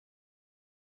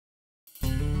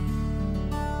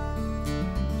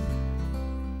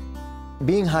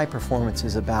Being high performance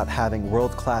is about having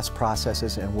world-class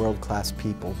processes and world-class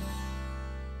people.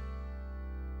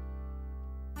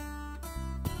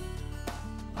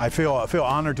 I feel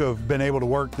honored to have been able to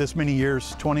work this many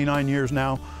years, 29 years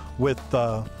now, with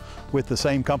the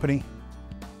same company.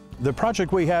 The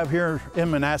project we have here in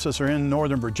Manassas or in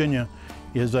Northern Virginia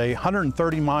is a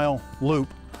 130-mile loop.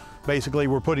 Basically,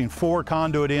 we're putting 4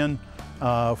 conduit in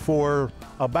for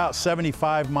about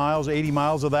 75 miles, 80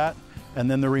 miles of that, and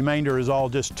then the remainder is all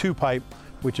just 2-pipe,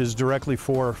 which is directly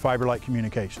for fiber-like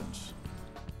communications.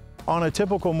 On a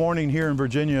typical morning here in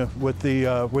Virginia with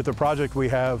the project we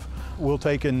have, we'll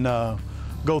take and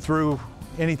go through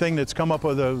anything that's come up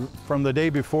from the day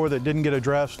before that didn't get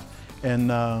addressed,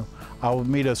 and I'll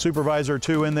meet a supervisor or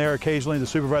two in there occasionally. The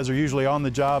supervisor usually on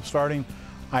the job starting.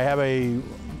 I have a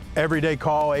everyday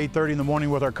call, 8:30 in the morning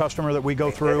with our customer that we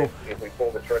go through. If we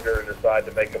pull the trigger and decide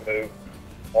to make a move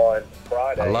on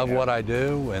Friday. I love what I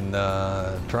do, and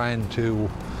trying to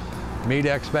meet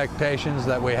expectations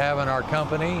that we have in our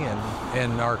company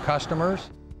and our customers.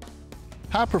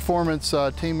 High performance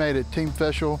teammate at Team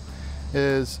Fishel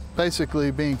is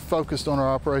basically being focused on our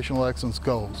operational excellence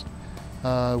goals.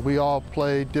 We all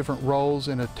play different roles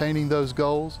in attaining those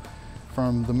goals,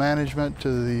 from the management to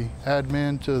the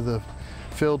admin to the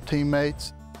field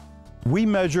teammates. We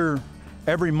measure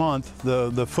every month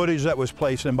the footage that was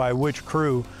placed and by which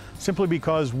crew, simply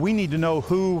because we need to know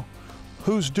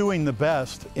who's doing the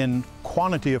best in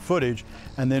quantity of footage,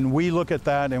 and then we look at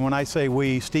that, and when I say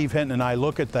we, Steve Hinton and I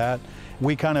look at that,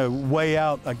 we kind of weigh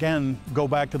out, again, go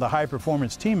back to the high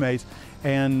performance teammates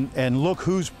and look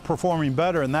who's performing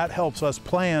better, and that helps us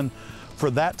plan for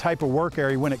that type of work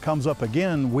area. When it comes up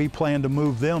again, we plan to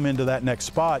move them into that next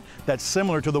spot that's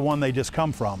similar to the one they just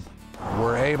come from.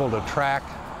 We're able to track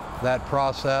that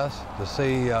process to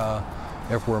see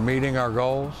if we're meeting our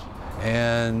goals,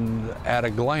 and at a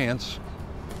glance,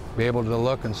 be able to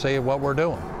look and see what we're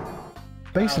doing.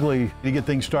 Basically, you get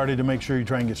things started to make sure you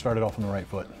try and get started off on the right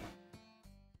foot.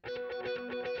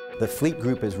 The fleet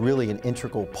group is really an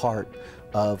integral part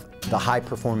of the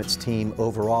high-performance team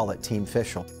overall at Team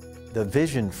Fishel. The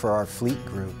vision for our fleet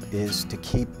group is to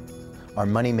keep our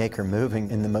moneymaker moving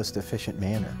in the most efficient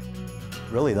manner.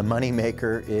 Really, the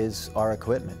moneymaker is our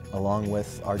equipment, along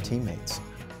with our teammates.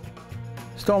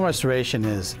 Storm restoration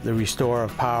is the restore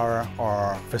of power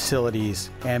or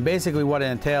facilities, and basically what it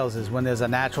entails is when there's a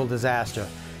natural disaster,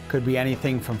 could be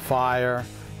anything from fire,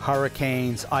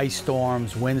 hurricanes, ice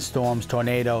storms, windstorms,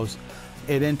 tornadoes.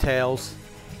 It entails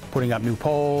putting up new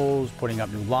poles, putting up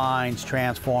new lines,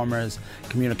 transformers,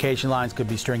 communication lines, could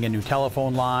be stringing new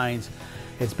telephone lines.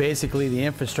 It's basically the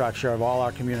infrastructure of all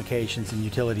our communications and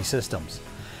utility systems.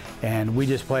 And we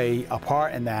just play a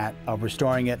part in that, of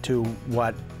restoring it to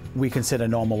what we consider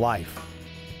normal life.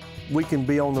 We can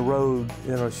be on the road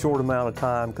in a short amount of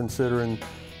time considering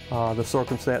the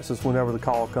circumstances whenever the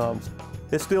call comes.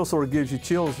 It still sort of gives you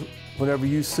chills whenever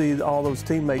you see all those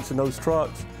teammates in those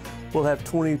trucks. We'll have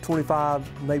 20,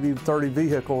 25, maybe 30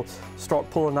 vehicles start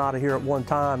pulling out of here at one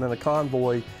time in a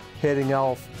convoy heading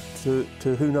off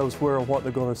to who knows where and what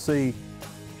they're going to see.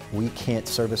 We can't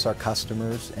service our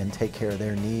customers and take care of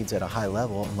their needs at a high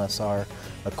level unless our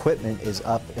equipment is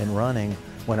up and running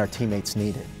when our teammates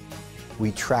need it.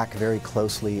 We track very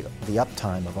closely the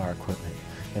uptime of our equipment.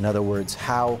 In other words,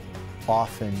 how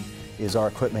often is our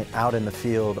equipment out in the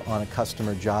field on a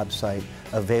customer job site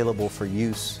available for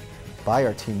use by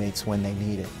our teammates when they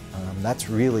need it. That's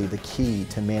really the key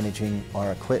to managing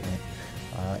our equipment,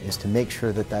 is to make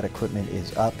sure that that equipment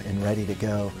is up and ready to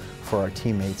go for our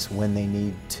teammates when they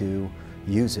need to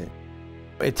use it.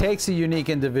 It takes a unique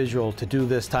individual to do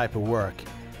this type of work,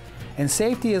 and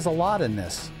safety is a lot in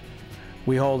this.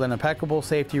 We hold an impeccable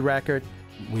safety record,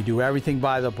 we do everything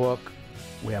by the book,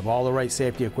 we have all the right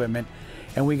safety equipment,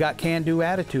 and we got can-do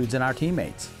attitudes in our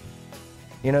teammates.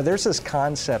 You know, there's this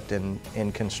concept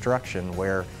in construction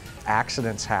where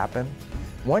accidents happen.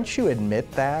 Once you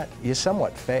admit that, you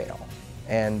somewhat fail.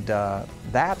 And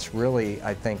that's really,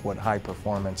 I think, what high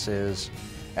performance is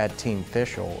at Team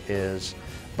Fishel, is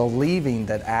believing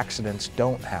that accidents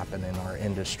don't happen in our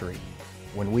industry.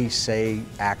 When we say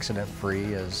accident-free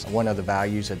is one of the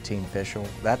values at Team Fishel,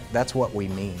 that's what we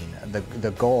mean.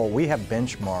 The goal, we have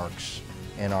benchmarks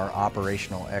in our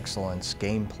operational excellence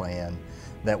game plan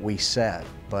that we set,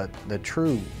 but the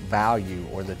true value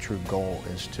or the true goal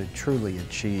is to truly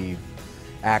achieve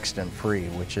accident-free,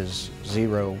 which is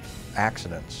 0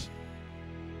 accidents.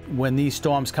 When these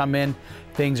storms come in,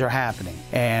 things are happening,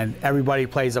 and everybody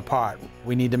plays a part.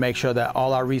 We need to make sure that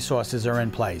all our resources are in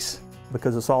place.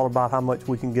 Because it's all about how much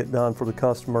we can get done for the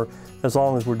customer as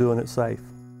long as we're doing it safe.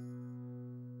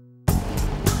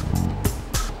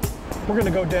 We're going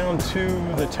to go down to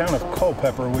the town of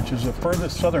Culpeper, which is the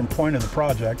furthest southern point of the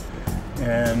project.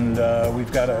 And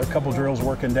we've got a couple drills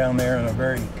working down there in a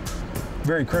very,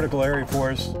 very critical area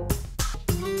for us.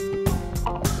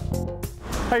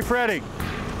 Hey, Freddie.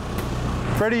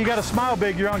 Freddie, you got to smile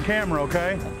big. You're on camera,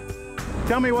 okay?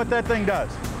 Tell me what that thing does.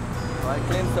 Well, it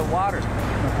cleans the water.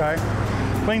 Okay.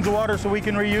 Cleans the water so we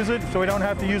can reuse it, so we don't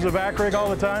have to use a vac rig all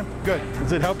the time? Good.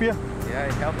 Does it help you? Yeah,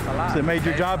 it helps a lot. Has it made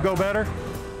your job go better?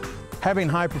 Having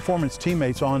high-performance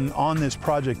teammates on this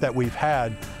project that we've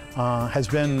had has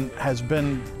been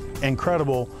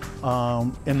incredible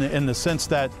in the sense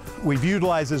that we've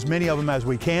utilized as many of them as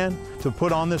we can to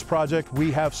put on this project.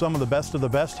 We have some of the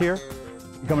best here.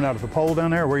 You coming out of the pole down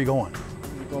there, or where are you going?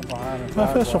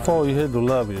 Well, first of all, you have to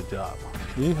love your job.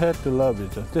 You have to love your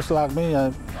job. Just like me,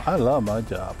 I love my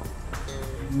job.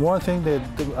 One thing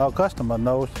that our customer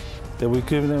knows, that we're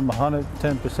giving them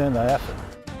 110% of effort.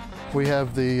 We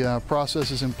have the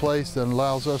processes in place that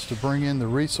allows us to bring in the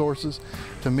resources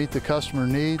to meet the customer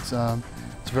needs. It's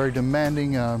a very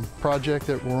demanding project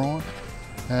that we're on.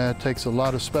 It takes a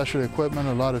lot of special equipment,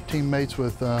 a lot of teammates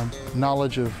with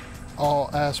knowledge of all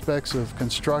aspects of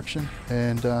construction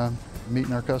and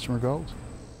meeting our customer goals.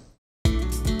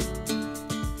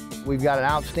 We've got an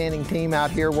outstanding team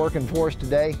out here working for us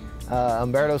today.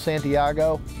 Humberto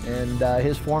Santiago and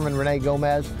his foreman, Rene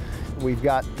Gomez. We've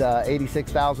got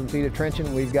 86,000 feet of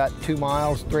trenching. We've got 2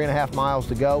 miles, 3.5 miles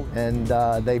to go, and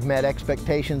they've met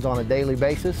expectations on a daily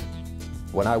basis.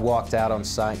 When I walked out on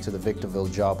site to the Victorville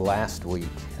job last week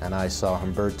and I saw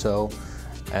Humberto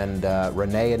and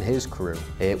Rene and his crew,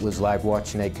 it was like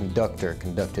watching a conductor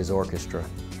conduct his orchestra.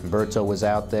 Humberto was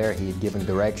out there, he had given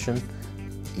direction,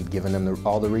 he'd given them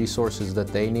all the resources that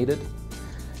they needed,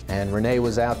 and Rene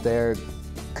was out there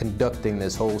conducting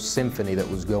this whole symphony that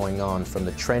was going on, from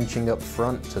the trenching up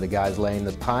front to the guys laying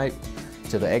the pipe,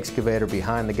 to the excavator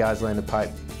behind the guys laying the pipe,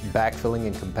 backfilling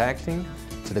and compacting,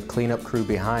 to the cleanup crew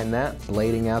behind that,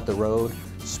 blading out the road,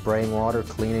 spraying water,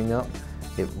 cleaning up.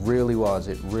 It really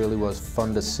was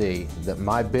fun to see that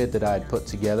my bid that I had put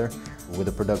together with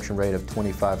a production rate of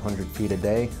 2,500 feet a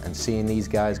day, and seeing these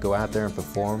guys go out there and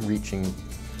perform, reaching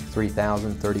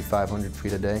 3,000, 3,500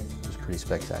 feet a day, was pretty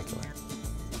spectacular.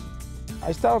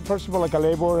 I started first of all like a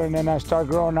laborer, and then I started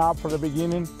growing up from the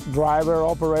beginning, driver,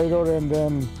 operator, and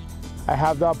then I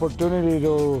have the opportunity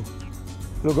to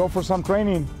go for some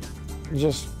training,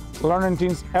 just learning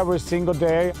things every single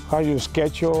day, how you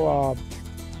schedule,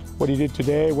 what you did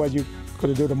today, what you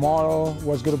could do tomorrow,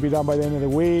 what's going to be done by the end of the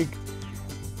week.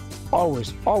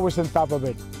 Always on top of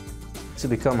it. To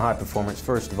become high performance,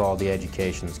 first of all, the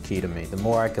education is key to me. The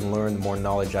more I can learn, the more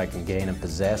knowledge I can gain and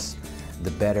possess,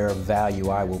 the better value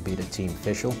I will be to Team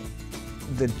Fishel.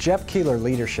 The Jeff Keeler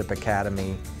Leadership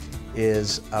Academy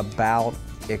is about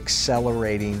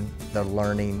accelerating the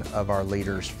learning of our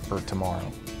leaders for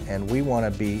tomorrow. And we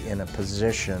want to be in a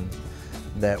position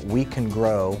that we can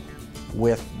grow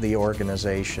with the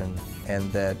organization,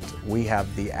 and that we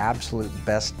have the absolute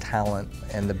best talent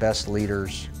and the best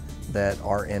leaders that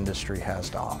our industry has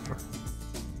to offer.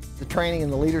 The training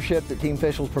and the leadership that Team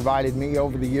Fishel's provided me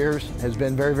over the years has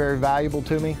been very, very valuable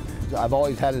to me. I've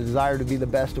always had a desire to be the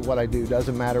best at what I do.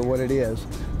 Doesn't matter what it is.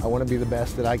 I want to be the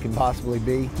best that I can possibly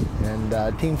be.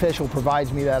 And Team Fishel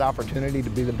provides me that opportunity to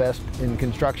be the best in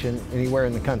construction anywhere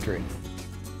in the country.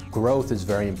 Growth is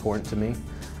very important to me.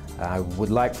 I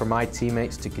would like for my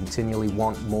teammates to continually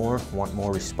want more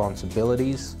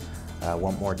responsibilities,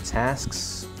 want more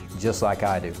tasks, just like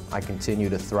I do. I continue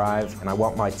to thrive, and I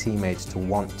want my teammates to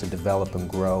want to develop and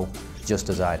grow just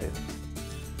as I do.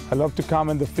 I love to come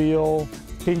in the field,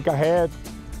 think ahead,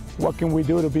 what can we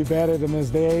do to be better the next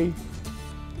day,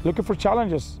 looking for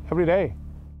challenges every day.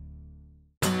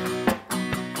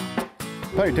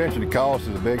 Pay attention to cost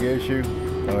is a big issue.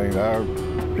 I mean, our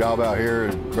job out here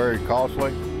is very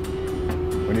costly.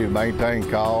 We need to maintain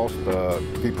cost,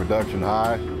 keep production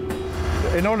high.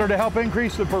 In order to help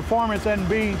increase the performance and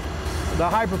be the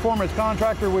high-performance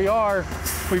contractor we are,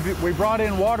 we brought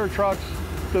in water trucks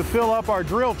to fill up our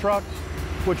drill trucks,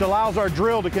 which allows our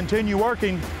drill to continue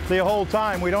working the whole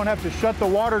time. We don't have to shut the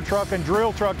water truck and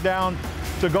drill truck down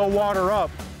to go water up.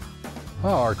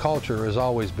 Well, our culture has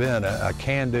always been a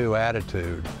can-do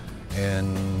attitude,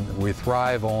 and we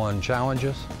thrive on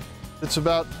challenges. It's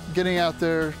about getting out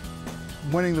there,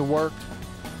 winning the work,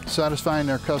 satisfying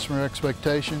our customer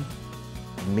expectation.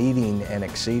 Meeting and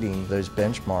exceeding those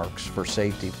benchmarks for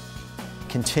safety.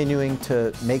 Continuing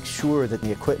to make sure that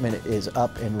the equipment is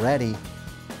up and ready.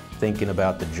 Thinking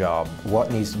about the job,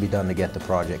 what needs to be done to get the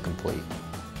project complete.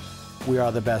 We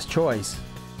are the best choice.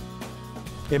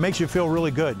 It makes you feel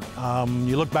really good.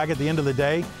 You look back at the end of the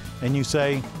day and you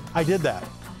say, I did that,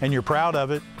 and you're proud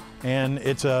of it, and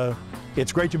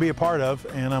it's great to be a part of,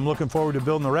 and I'm looking forward to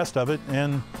building the rest of it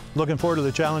and looking forward to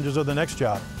the challenges of the next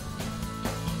job.